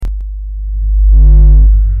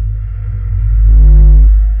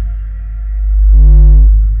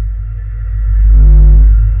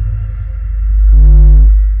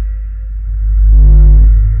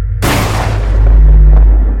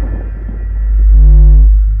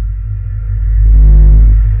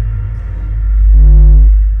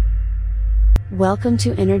Welcome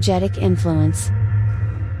to Energetic Influence,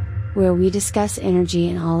 where we discuss energy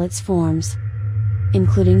in all its forms,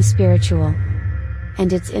 including spiritual,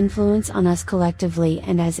 and its influence on us collectively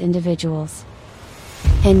and as individuals.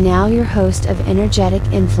 And now your host of Energetic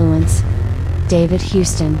Influence, David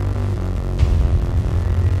Houston.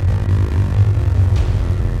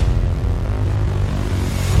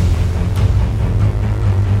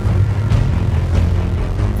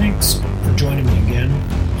 Thanks for joining me again.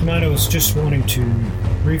 Tonight I was just wanting to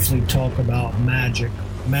briefly talk about magic.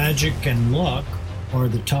 Magic and luck are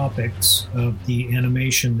the topics of the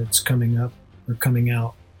animation that's coming up or coming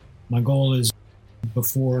out. My goal is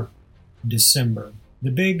before December. The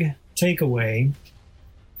big takeaway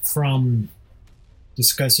from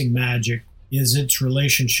discussing magic is its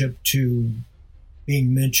relationship to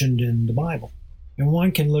being mentioned in the Bible. And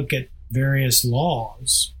one can look at various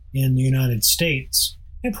laws in the United States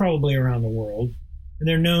and probably around the world, and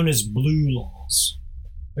they're known as blue laws.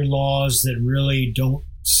 They're laws that really don't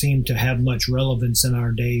seem to have much relevance in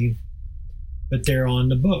our day, but they're on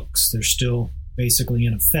the books. They're still basically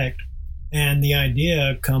in effect. And the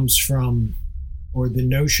idea comes from, or the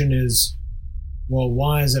notion is, well,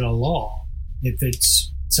 why is it a law if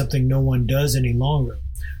it's something no one does any longer?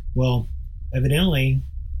 Well, evidently,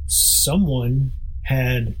 someone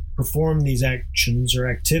had performed these actions or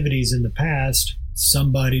activities in the past.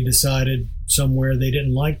 Somebody decided somewhere they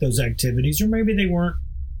didn't like those activities, or maybe they weren't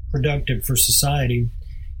productive for society,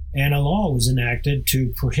 and a law was enacted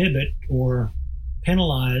to prohibit or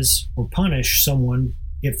penalize or punish someone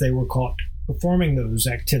if they were caught performing those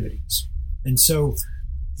activities. And so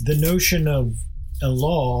the notion of a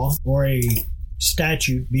law or a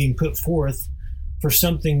statute being put forth for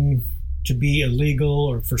something to be illegal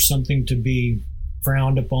or for something to be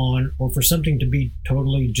frowned upon or for something to be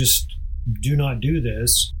totally just do not do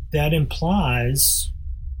this, that implies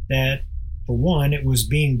that, for one, it was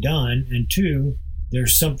being done, and two,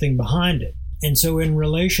 there's something behind it. And so in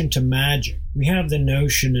relation to magic, we have the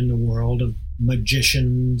notion in the world of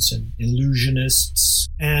magicians and illusionists,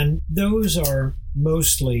 and those are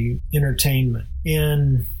mostly entertainment.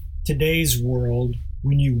 In today's world,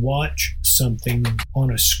 when you watch something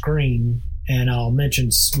on a screen, and I'll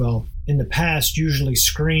mention, well, in the past, usually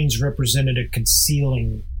screens represented a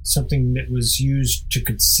concealing, something that was used to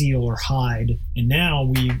conceal or hide. And now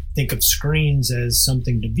we think of screens as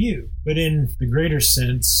something to view. But in the greater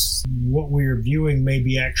sense, what we are viewing may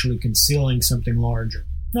be actually concealing something larger.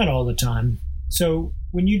 Not all the time. So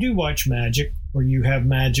when you do watch magic, or you have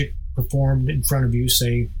magic performed in front of you,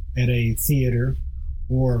 say at a theater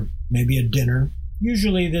or maybe a dinner,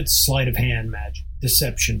 usually that's sleight of hand magic,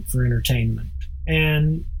 deception for entertainment.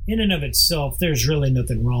 And in and of itself, there's really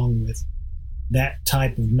nothing wrong with that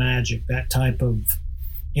type of magic, that type of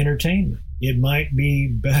entertainment. It might be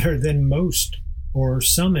better than most or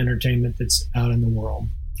some entertainment that's out in the world.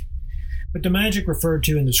 But the magic referred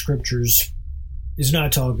to in the scriptures is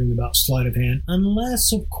not talking about sleight of hand,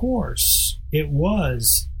 unless, of course, it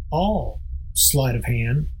was all sleight of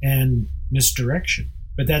hand and misdirection.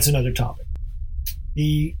 But that's another topic.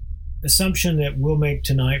 The assumption that we'll make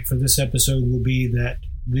tonight for this episode will be that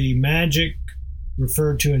the magic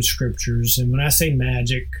referred to in scriptures, and when I say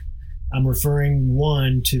magic, I'm referring,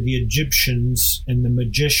 one, to the Egyptians and the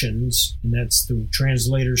magicians, and that's the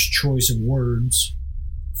translator's choice of words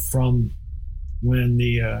from when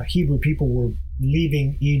the Hebrew people were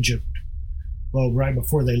leaving Egypt. Well, right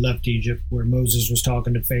before they left Egypt, where Moses was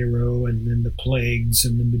talking to Pharaoh, and then the plagues,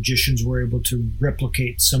 and the magicians were able to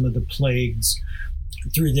replicate some of the plagues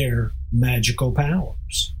through their magical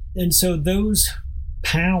powers. And so those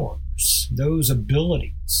powers, those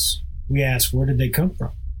abilities, we ask, where did they come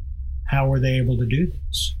from? How were they able to do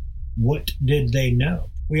this? What did they know?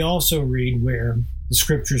 We also read where the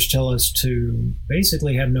scriptures tell us to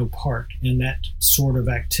basically have no part in that sort of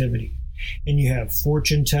activity. And you have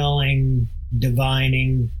fortune telling,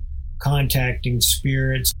 divining, contacting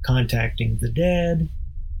spirits, contacting the dead,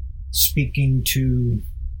 speaking to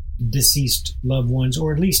deceased loved ones,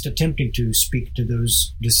 or at least attempting to speak to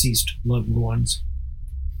those deceased loved ones.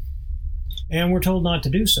 And we're told not to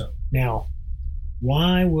do so. Now,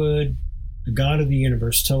 why would the God of the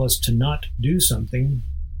universe tell us to not do something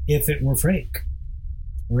if it were fake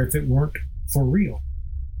or if it weren't for real?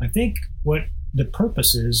 I think what the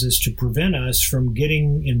purpose is to prevent us from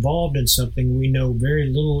getting involved in something we know very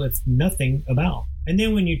little, if nothing, about. And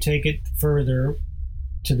then when you take it further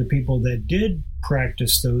to the people that did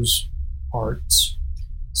practice those arts,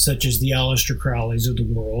 such as the Aleister Crowleys of the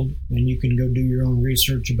world, and you can go do your own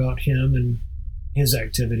research about him and his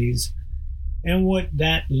activities, and what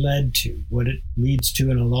that led to, what it leads to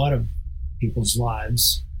in a lot of people's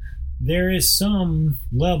lives. there is some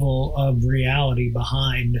level of reality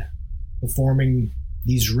behind performing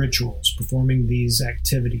these rituals, performing these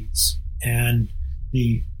activities. And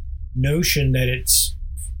the notion that it's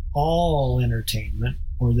all entertainment,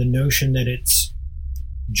 or the notion that it's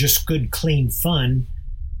just good, clean fun,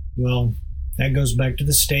 well, that goes back to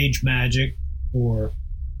the stage magic or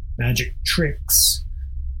magic tricks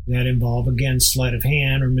that involve, again, sleight of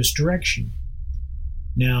hand or misdirection.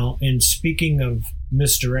 Now, in speaking of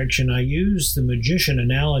misdirection, I use the magician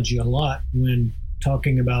analogy a lot when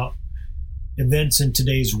talking about events in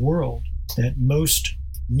today's world, that most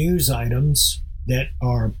news items that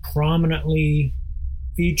are prominently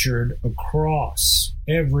featured across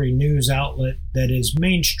every news outlet that is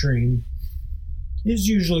mainstream is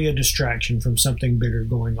usually a distraction from something bigger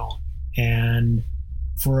going on. And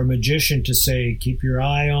for a magician to say, keep your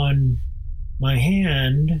eye on my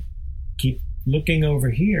hand, keep looking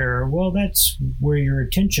over here, well, that's where your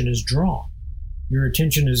attention is drawn. Your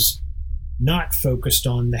attention is not focused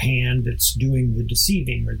on the hand that's doing the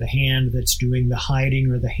deceiving, or the hand that's doing the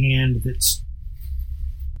hiding, or the hand that's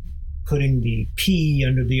putting the pea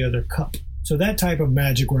under the other cup. So that type of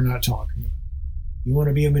magic we're not talking about. You want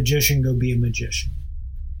to be a magician, go be a magician.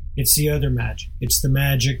 It's the other magic. It's the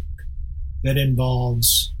magic that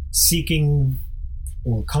involves seeking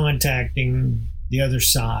or contacting the other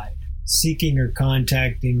side, seeking or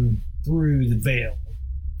contacting through the veil.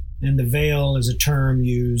 And the veil is a term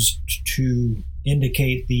used to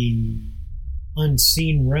indicate the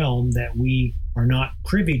unseen realm that we are not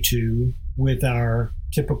privy to with our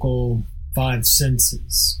typical five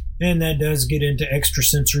senses. And that does get into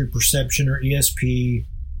extrasensory perception, or ESP,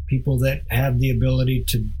 people that have the ability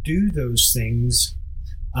to do those things.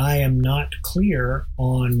 I am not clear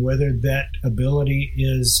on whether that ability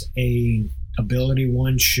is a ability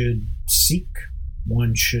one should seek,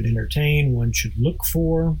 one should entertain, one should look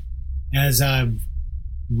for. As I've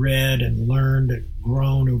read and learned and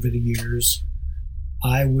grown over the years,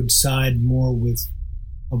 I would side more with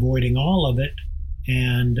avoiding all of it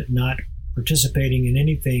and not participating in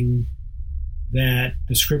anything that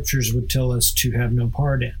the scriptures would tell us to have no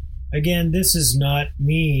part in. Again, this is not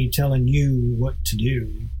me telling you what to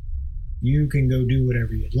do. You can go do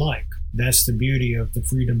whatever you'd like. That's the beauty of the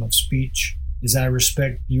freedom of speech, is I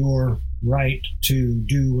respect your right to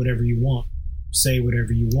do whatever you want, say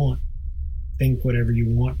whatever you want, think whatever you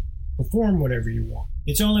want, perform whatever you want.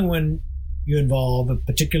 It's only when you involve a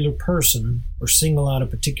particular person or single out a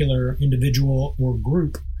particular individual or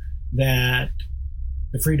group that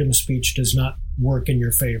the freedom of speech does not work in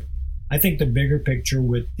your favor. I think the bigger picture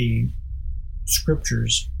with the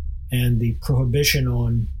scriptures and the prohibition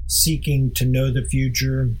on seeking to know the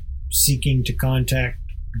future, seeking to contact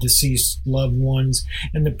deceased loved ones,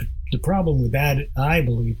 and the problem with that, I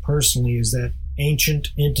believe personally, is that ancient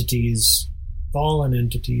entities, fallen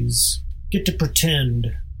entities, get to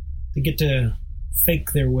pretend. They get to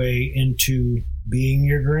fake their way into being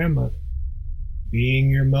your grandmother, being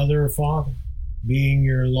your mother or father, being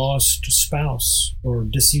your lost spouse or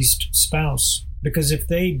deceased spouse. Because if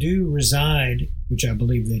they do reside, which I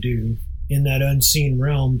believe they do, in that unseen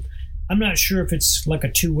realm, I'm not sure if it's like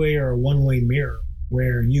a two-way or a one-way mirror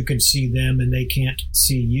where you can see them and they can't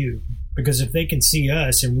see you. Because if they can see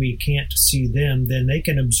us and we can't see them, then they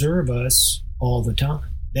can observe us all the time.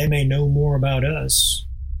 They may know more about us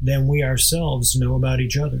than we ourselves know about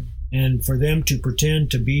each other. And for them to pretend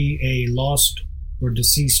to be a lost or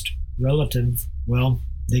deceased relative, well,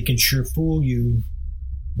 they can sure fool you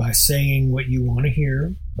by saying what you want to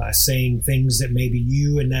hear, by saying things that maybe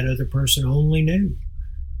you and that other person only knew,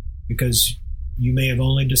 because you may have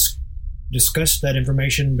only discussed that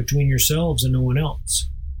information between yourselves and no one else.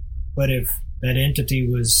 But if that entity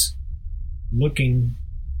was looking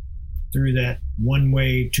through that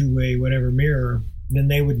one-way, two-way, whatever mirror, then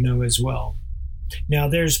they would know as well. Now,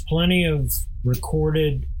 there's plenty of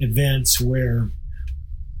recorded events where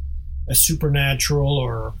a supernatural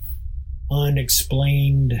or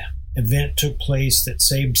unexplained event took place that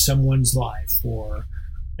saved someone's life,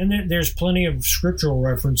 and there's plenty of scriptural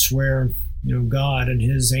reference where, God and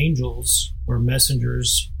his angels or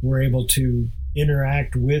messengers were able to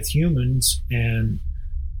interact with humans and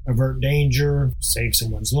avert danger, save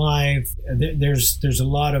someone's life. There's a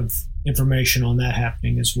lot of information on that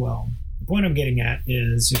happening as well. The point I'm getting at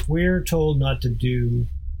is, if we're told not to do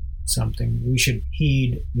something, we should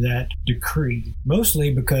heed that decree,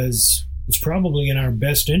 mostly because it's probably in our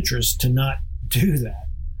best interest to not do that.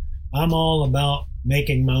 I'm all about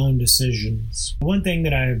making my own decisions. One thing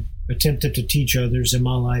that I've attempted to teach others in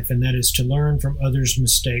my life, and that is to learn from others'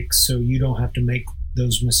 mistakes so you don't have to make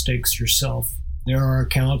those mistakes yourself. There are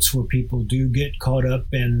accounts where people do get caught up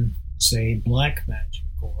in say black magic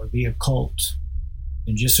or the occult.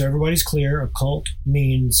 And just so everybody's clear, occult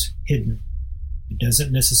means hidden. It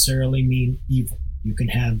doesn't necessarily mean evil. You can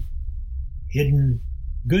have hidden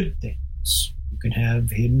good things. You can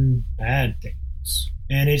have hidden bad things.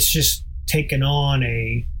 And it's just taken on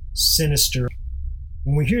a sinister,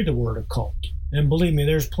 when we hear the word occult, and believe me,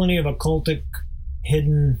 there's plenty of occultic,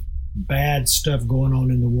 hidden, bad stuff going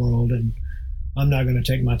on in the world, and I'm not going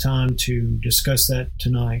to take my time to discuss that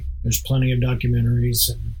tonight. There's plenty of documentaries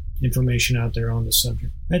and information out there on the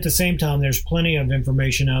subject. At the same time, there's plenty of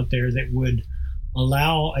information out there that would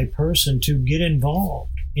allow a person to get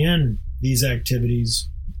involved in these activities.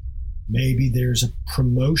 Maybe there's a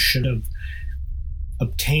promotion of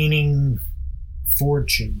obtaining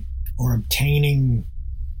fortune or obtaining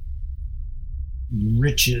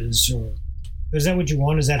riches, or is that what you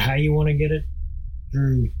want? Is that how you want to get it?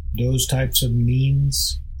 Through those types of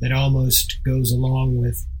means that almost goes along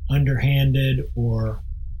with underhanded or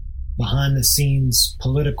behind the scenes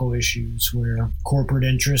political issues where corporate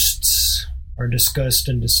interests are discussed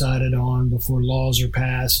and decided on before laws are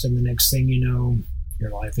passed, and the next thing you know, your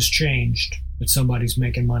life has changed, but somebody's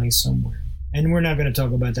making money somewhere. And we're not going to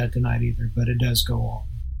talk about that tonight either, but it does go on.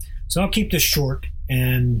 So I'll keep this short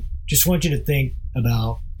and just want you to think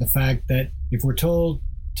about the fact that if we're told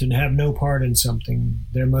to have no part in something,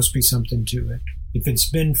 there must be something to it. If it's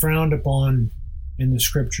been frowned upon in the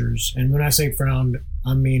scriptures, and when I say frowned,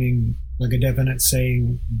 I'm meaning like a definite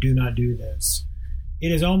saying, do not do this.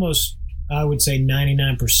 It is almost, I would say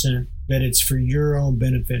 99% that it's for your own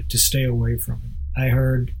benefit to stay away from it. I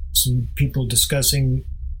heard some people discussing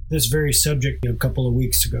this very subject a couple of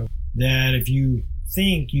weeks ago, that if you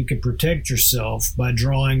think you could protect yourself by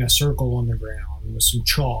drawing a circle on the ground with some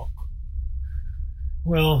chalk,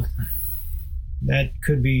 well, that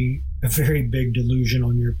could be a very big delusion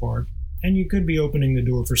on your part, and you could be opening the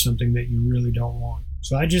door for something that you really don't want.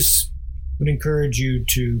 So I just would encourage you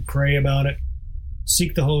to pray about it,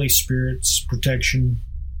 seek the Holy Spirit's protection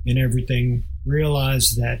in everything,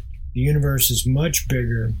 realize that the universe is much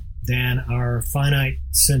bigger than our finite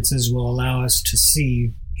senses will allow us to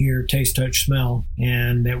see, hear, taste, touch, smell,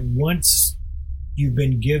 and that once you've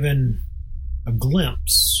been given a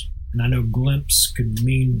glimpse, and I know glimpse could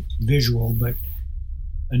mean visual, but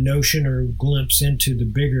a notion or glimpse into the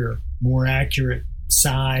bigger, more accurate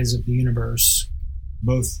size of the universe,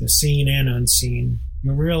 both the seen and unseen,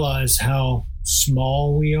 you'll realize how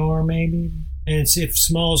small we are, maybe. And it's, if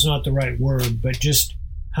small is not the right word, but just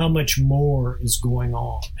how much more is going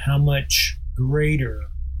on, how much greater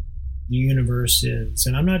the universe is.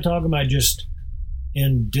 And I'm not talking about just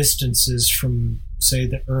in distances from, say,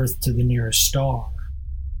 the Earth to the nearest star,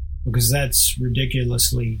 because that's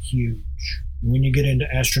ridiculously huge. When you get into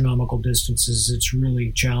astronomical distances, it's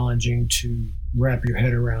really challenging to wrap your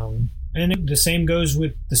head around. And the same goes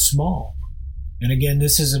with the small. And again,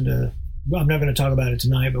 this isn't I'm not going to talk about it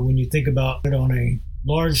tonight, but when you think about it on a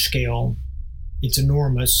large scale, it's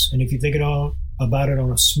enormous. And if you think about it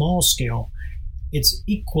on a small scale, it's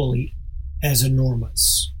equally as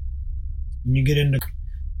enormous. When you get into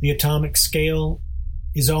the atomic scale,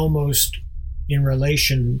 is almost in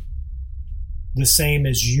relation the same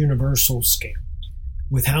as universal scale,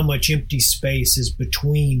 with how much empty space is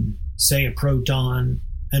between, say, a proton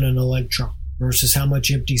and an electron, versus how much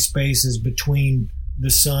empty space is between the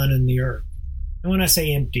sun and the earth. And when I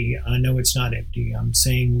say empty, I know it's not empty. I'm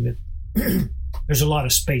saying that there's a lot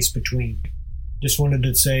of space between. Just wanted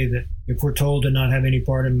to say that if we're told to not have any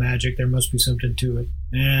part in magic, there must be something to it.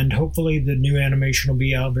 And hopefully the new animation will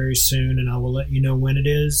be out very soon, and I will let you know when it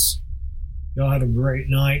is. Y'all have a great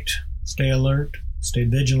night. Stay alert. Stay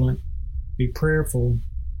vigilant. Be prayerful.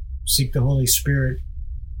 Seek the Holy Spirit.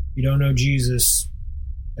 If you don't know Jesus,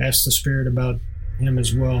 ask the Spirit about him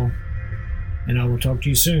as well. And I will talk to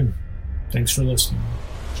you soon. Thanks for listening.